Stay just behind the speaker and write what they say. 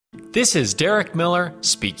This is Derek Miller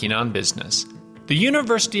speaking on business. The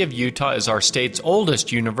University of Utah is our state's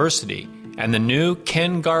oldest university, and the new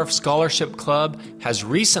Ken Garff Scholarship Club has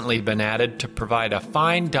recently been added to provide a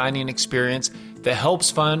fine dining experience that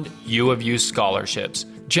helps fund U of U scholarships.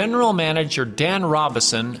 General Manager Dan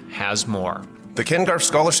Robison has more. The Ken Garff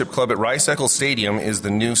Scholarship Club at Rice-Eccles Stadium is the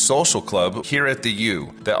new social club here at the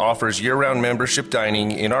U that offers year-round membership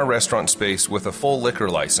dining in our restaurant space with a full liquor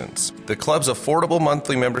license. The club's affordable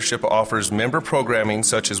monthly membership offers member programming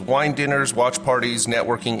such as wine dinners, watch parties,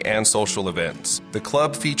 networking, and social events. The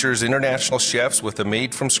club features international chefs with a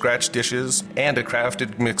made-from-scratch dishes and a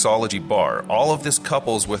crafted mixology bar. All of this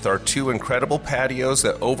couples with our two incredible patios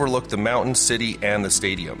that overlook the mountain, city, and the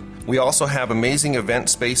stadium. We also have amazing event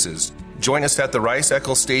spaces. Join us at the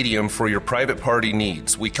Rice-Eccles Stadium for your private party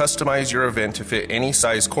needs. We customize your event to fit any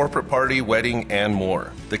size corporate party, wedding, and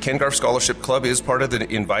more. The Ken Garff Scholarship Club is part of the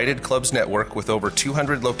Invited Clubs Network with over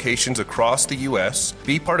 200 locations across the U.S.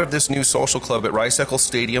 Be part of this new social club at Rice-Eccles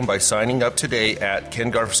Stadium by signing up today at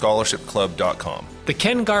kengarffscholarshipclub.com. The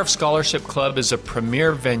Ken Garff Scholarship Club is a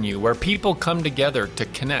premier venue where people come together to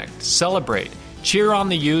connect, celebrate, cheer on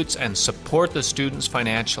the Utes, and support the students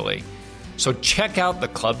financially. So check out the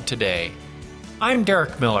club today. I'm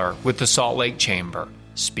Derek Miller with the Salt Lake Chamber,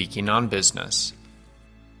 speaking on business.